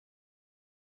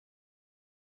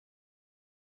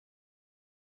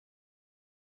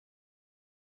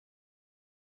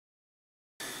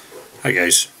Hi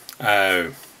guys,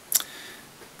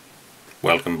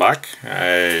 welcome back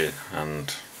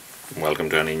and welcome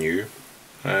to any new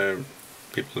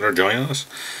people that are joining us.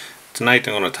 Tonight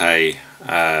I'm going to tie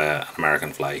an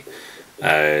American fly.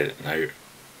 Now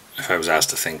if I was asked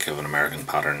to think of an American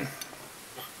pattern,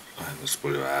 I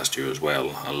suppose I asked you as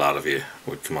well, a lot of you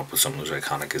would come up with something as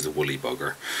iconic as the woolly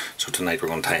bugger. So tonight we're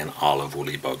going to tie an olive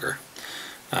woolly bugger,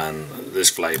 and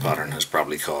this fly pattern has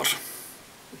probably caught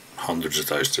hundreds of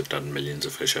thousands, if not millions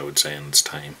of fish, I would say, in its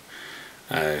time.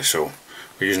 So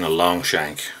we're using a long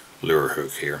shank lure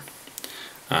hook here,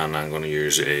 and I'm going to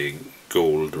use a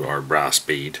gold or brass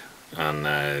bead, and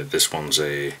this one's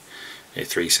a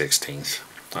 3/16,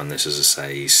 and this is a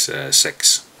size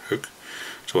 6 hook.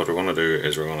 So what we're going to do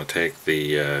is we're going to take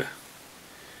the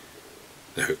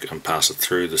hook and pass it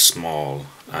through the small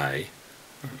eye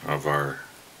of our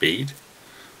bead,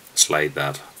 slide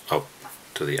that up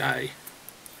to the eye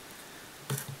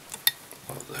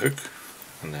of the hook,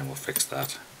 and then we'll fix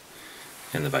that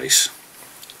in the vise.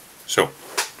 So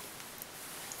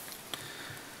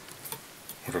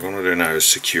what we're going to do now is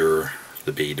secure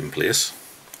the bead in place,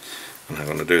 and how I'm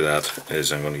going to do that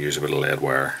is I'm going to use a bit of lead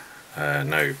wire.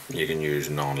 Now you can use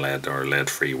non-lead or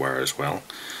lead-free wire as well.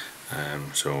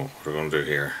 So what we're going to do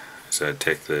here is I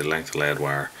take the length of lead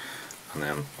wire, and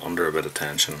then under a bit of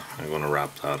tension I'm going to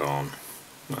wrap that on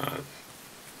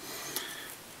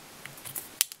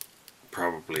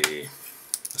probably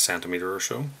a centimetre or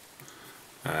so,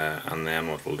 and then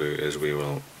what we'll do is we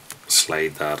will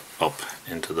slide that up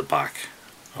into the back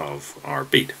of our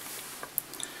bead.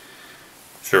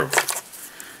 So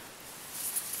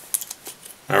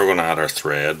now we're going to add our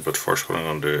thread, but first what I'm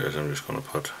going to do is I'm just going to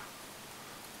put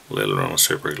a little run of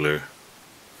super glue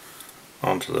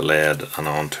onto the lead and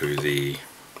onto the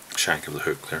shank of the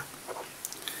hook there.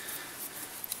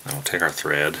 Now we'll take our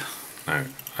thread. Now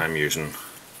I'm using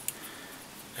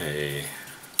a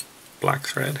black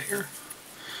thread here,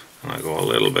 and I go a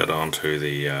little bit onto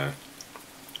the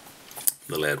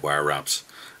lead wire wraps,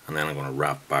 and then I'm going to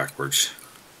wrap backwards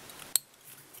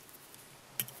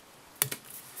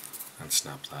and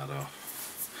snap that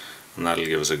off, and that'll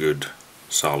give us a good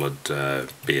solid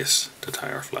base to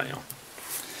tie our fly on.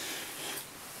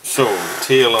 So the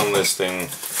tail on this thing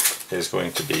is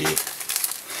going to be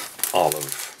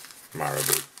olive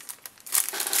marabou.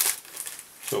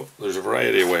 So there's a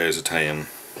variety of ways of tying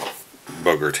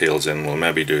bugger tails in. We'll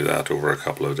maybe do that over a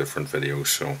couple of different videos.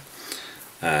 So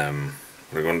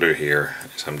what we're going to do here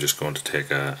is I'm just going to take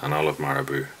an olive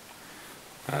marabou,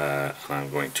 and I'm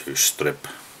going to strip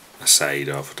a side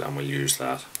of it, and we'll use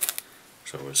that.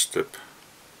 So we'll strip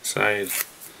side,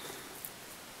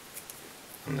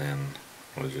 and then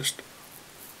we'll just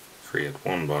create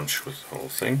one bunch with the whole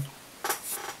thing,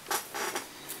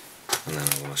 and then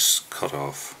I'm going to cut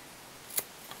off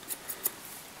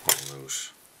all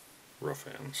those rough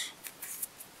ends.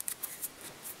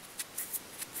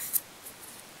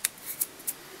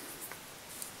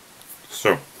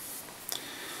 So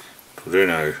what we'll do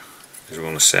now is we're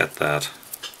going to set that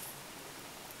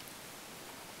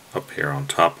up here on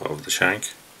top of the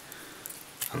shank,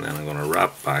 and then I'm going to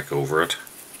wrap back over it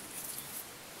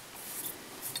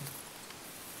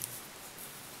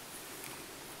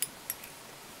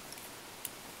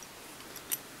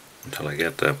until I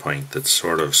get to a point that's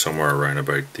sort of somewhere around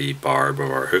about the barb of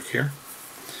our hook here.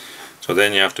 So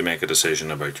then you have to make a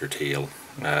decision about your tail.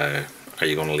 Are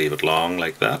you going to leave it long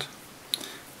like that,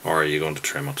 or are you going to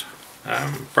trim it?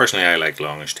 Personally, I like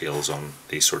longish tails on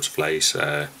these sorts of flies.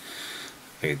 I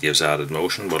think it gives added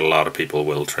motion, but a lot of people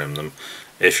will trim them.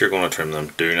 If you're going to trim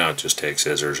them, do not just take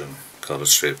scissors and cut it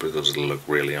straight, because it'll look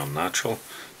really unnatural.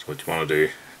 So what you want to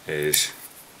do is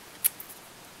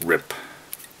rip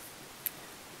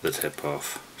the tip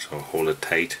off. So hold it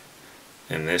tight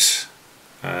in this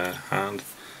hand,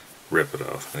 rip it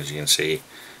off. As you can see,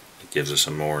 it gives us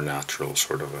a more natural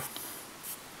sort of a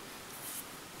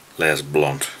less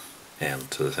blunt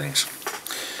end to the things.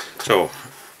 So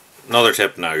another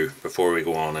tip now before we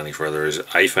go on any further is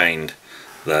I find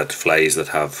that flies that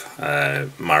have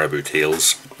marabou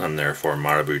tails, and therefore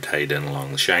marabou tied in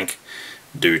along the shank,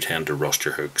 do tend to rust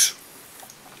your hooks.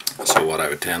 So what I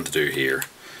would tend to do here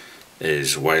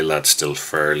is, while that's still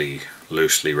fairly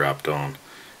loosely wrapped on,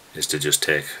 is to just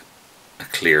take a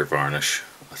clear varnish,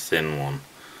 a thin one,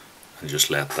 and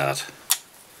just let that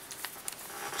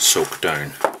soak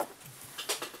down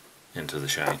into the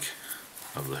shank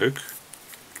of the hook.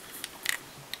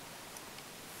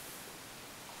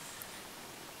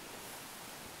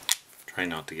 Try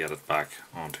not to get it back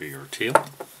onto your tail,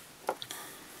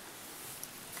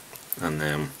 and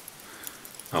then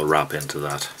I'll wrap into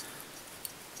that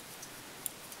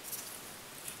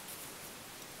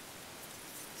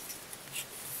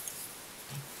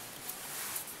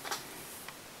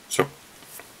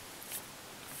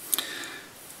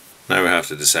Now we have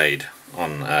to decide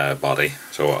on body.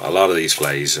 So a lot of these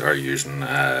flies are using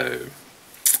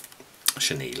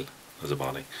chenille as a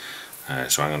body.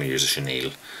 So I'm going to use a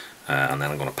chenille, and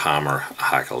then I'm going to palmer a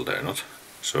hackle down it.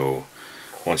 So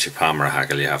once you palmer a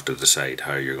hackle, you have to decide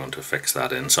how you're going to fix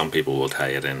that in. Some people will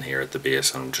tie it in here at the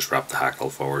base and just wrap the hackle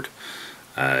forward.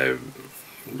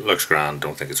 Looks grand,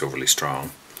 don't think it's overly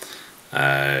strong.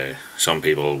 Some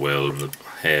people will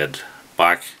head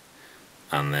back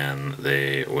and then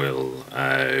they will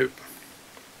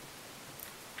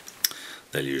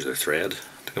they'll use their thread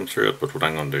to come through it, but what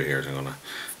I'm going to do here is I'm going to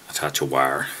attach a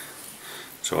wire.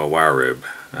 So a wire rib.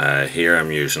 Here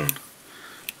I'm using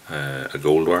a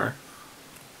gold wire,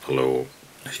 although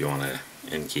if you want to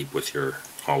in keep with your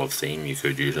olive theme you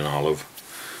could use an olive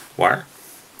wire.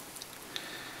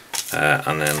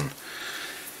 And then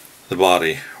the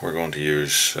body we're going to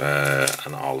use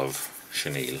an olive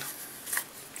chenille.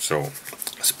 So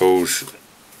I suppose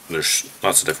there's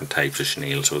lots of different types of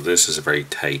chenille. So this is a very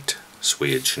tight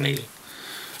suede chenille.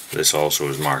 This also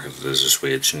is marketed as a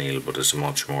suede chenille, but it's a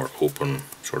much more open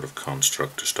sort of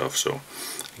construct of stuff. So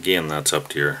again, that's up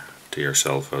to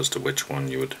yourself as to which one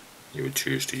you would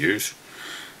choose to use.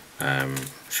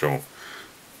 So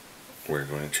we're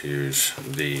going to use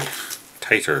the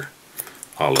tighter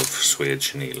olive suede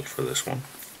chenille for this one.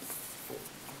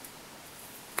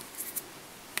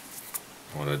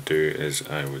 What I'd do is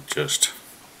I would just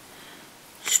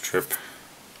strip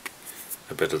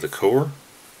a bit of the core.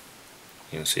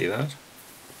 You can see that.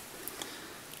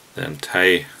 Then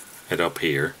tie it up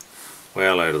here,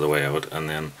 well out of the way of it, and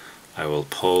then I will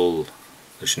pull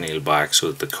the chenille back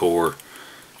so that the core,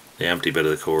 the empty bit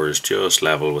of the core, is just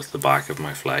level with the back of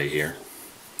my fly here.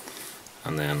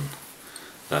 And then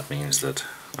that means that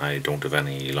I don't have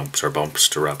any lumps or bumps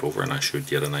to wrap over, and I should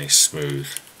get a nice smooth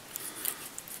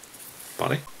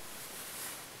body.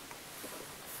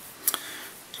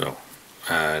 So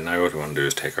now what we want to do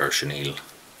is take our chenille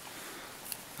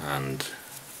and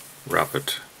wrap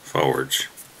it forwards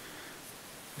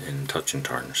in touch and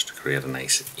turns to create a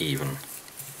nice even,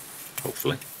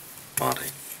 hopefully, body.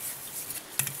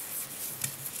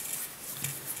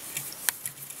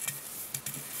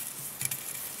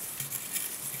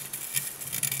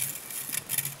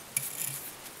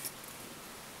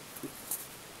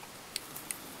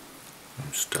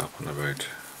 I'm stopping about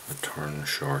a turn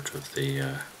short of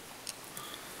the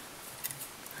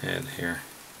head here.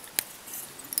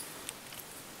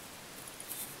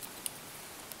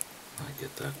 I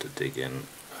get that to dig in.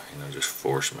 Just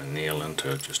force my nail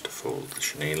into it just to fold the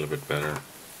chenille a bit better,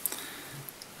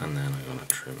 and then I'm going to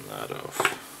trim that off.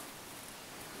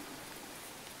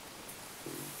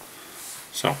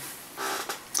 So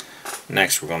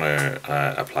next we're going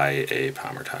to apply a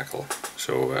palmer tackle.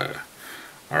 So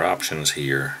our options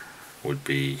here would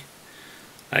be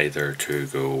either to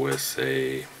go with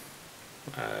a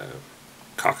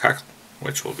cock hackle,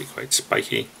 which will be quite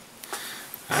spiky,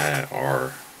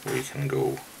 or we can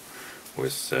go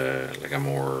with like a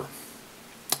more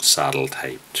saddle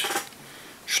typed,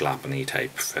 schlappeny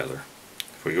type feather.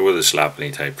 If we go with a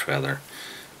schlappeny type feather,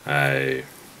 it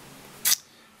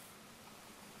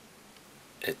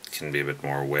can be a bit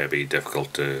more webby,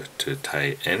 difficult to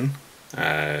tie in,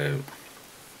 and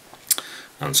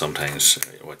sometimes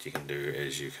what you can do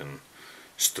is you can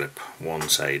strip one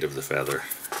side of the feather,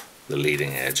 the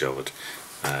leading edge of it,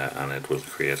 and it will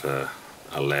create a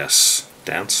less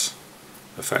dense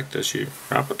effect as you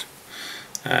wrap it.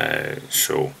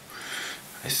 So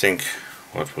I think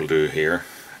what we'll do here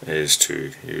is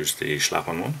to use the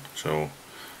Schlappen one. So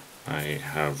I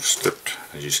have stripped,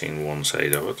 as you've seen, one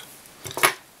side of it.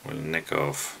 We'll nick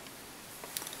off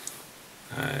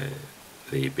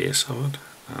the base of it,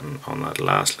 and on that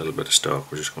last little bit of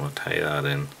stock we're just going to tie that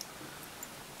in,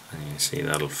 and you can see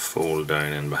that'll fold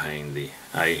down in behind the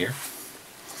eye here.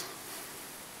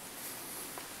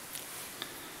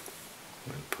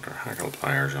 We'll put our hackle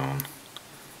pliers on,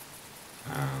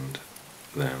 and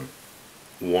then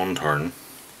one turn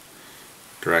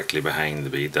directly behind the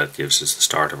bead. That gives us the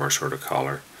start of our sort of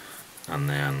collar, and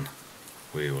then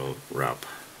we will wrap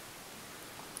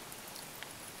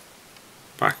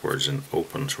backwards in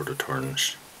open sort of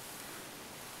turns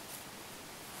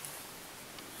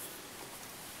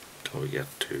until we get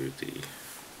to the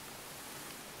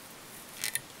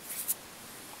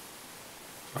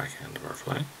back end of our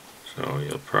fly. So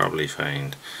you'll probably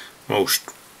find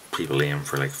most people aim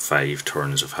for like 5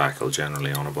 turns of hackle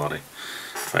generally on a body,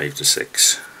 5 to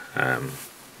 6.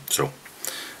 So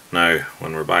now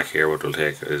when we're back here, what we'll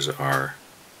take is our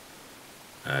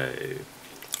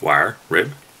wire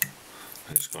rib.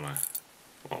 I'm just gonna,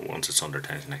 well, once it's under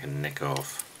tension, I can nick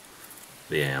off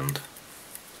the end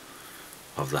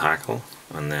of the hackle,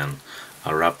 and then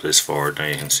I'll wrap this forward. Now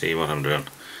you can see what I'm doing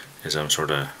is I'm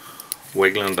sort of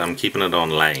wiggling. I'm keeping it on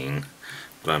line,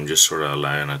 but I'm just sort of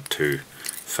allowing it to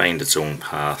find its own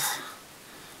path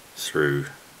through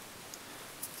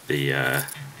the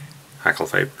hackle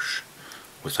fibres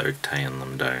without tying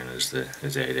them down is the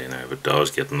idea. Now if it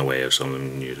does get in the way of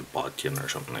something, use a bodkin or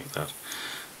something like that.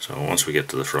 So once we get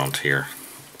to the front here,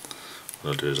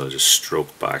 what I'll do is I'll just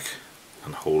stroke back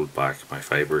and hold back my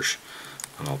fibres,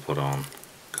 and I'll put on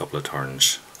a couple of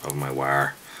turns of my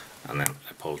wire, and then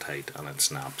I pull tight and it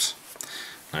snaps.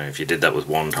 Now if you did that with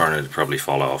one turn, it'd probably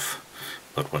fall off,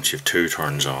 but once you've 2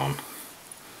 turns on,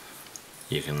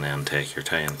 you can then take your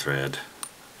tying thread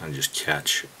and just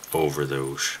catch over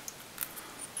those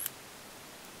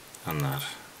and that,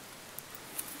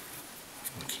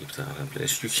 and keep that in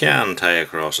place. You can tie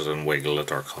across it and wiggle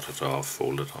it or cut it off,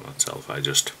 fold it on itself. I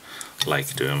just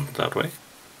like doing it that way.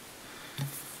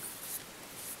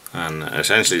 And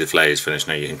essentially the fly is finished.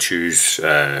 Now you can choose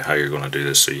how you're going to do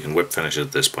this, so you can whip finish it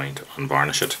at this point and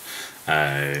varnish it,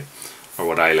 or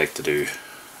what I like to do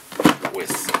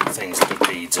with things that have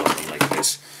beads on them like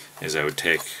this is I would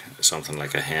take something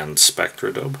like a hand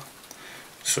Spectra dub.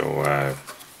 So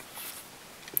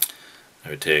I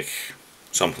would take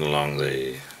something along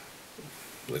the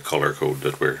colour code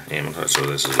that we're aiming at. So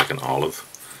this is like an olive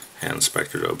hand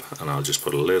Spectra dub, and I'll just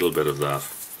put a little bit of that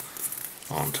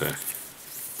onto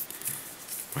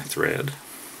my thread,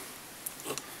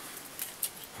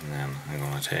 and then I'm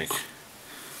going to take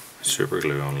my super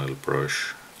glue on a little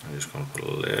brush. I'm just going to put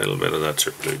a little bit of that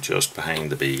super glue just behind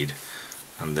the bead,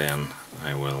 and then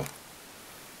I will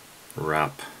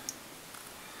wrap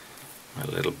my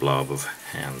little blob of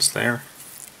hands there,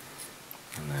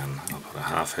 and then I'll put a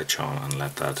half hitch on and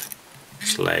let that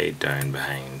slide down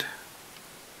behind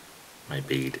my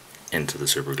bead into the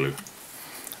super glue,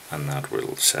 and that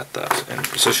will set that in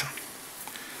position.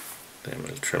 Then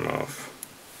we'll trim off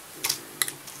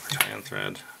our tying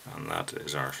thread, and that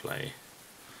is our fly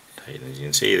tight. As you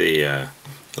can see, the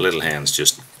little hands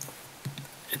just,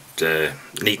 it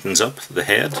neatens up the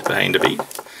head behind the bead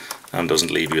and doesn't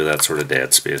leave you that sort of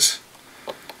dead space.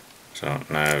 So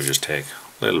now just take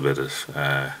a little bit of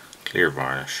clear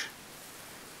varnish.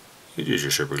 You use your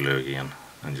super glue again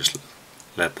and just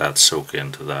let that soak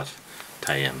into that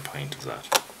tie-in point of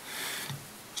that.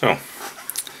 So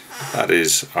that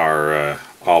is our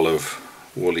olive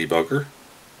woolly bugger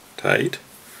tied.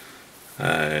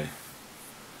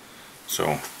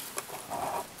 So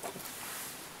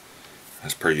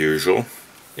as per usual,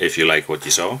 if you like what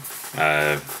you saw,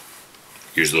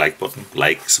 use the like button,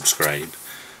 like, subscribe,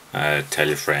 tell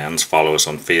your friends, follow us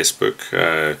on Facebook.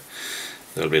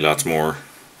 There'll be lots more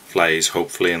flies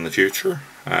hopefully in the future.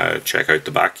 Check out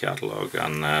the back catalogue,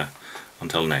 and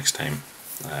until next time,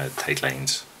 tight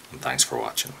lines, and thanks for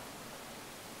watching.